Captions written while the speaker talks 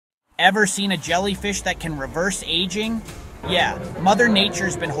Ever seen a jellyfish that can reverse aging? Yeah, Mother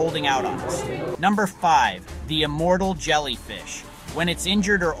Nature's been holding out on us. Number 5, the Immortal jellyfish. When it's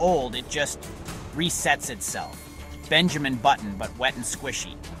injured or old, it just resets itself. Benjamin Button, but wet and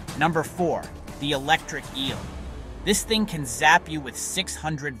squishy. Number 4, the electric eel. This thing can zap you with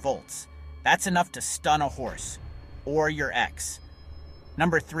 600 volts. That's enough to stun a horse. Or your ex.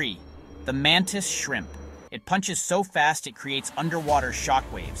 Number 3, the Mantis shrimp. It punches so fast it creates underwater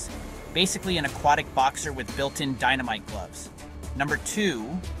shockwaves. Basically an aquatic boxer with built-in dynamite gloves. Number 2,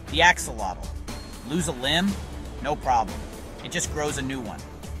 the Axolotl. Lose a limb? No problem. It just grows a new one.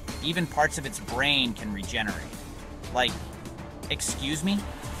 Even parts of its brain can regenerate. Like, excuse me?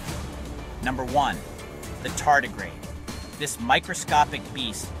 Number 1, the Tardigrade. This microscopic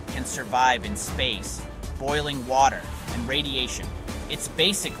beast can survive in space, boiling water, and radiation. It's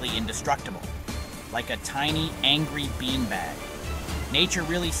basically indestructible. Like a tiny, angry beanbag. Nature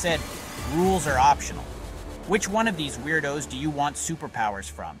really said, rules are optional. Which one of these weirdos do you want superpowers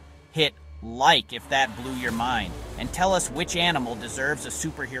from? Hit like if that blew your mind, and tell us which animal deserves a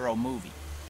superhero movie.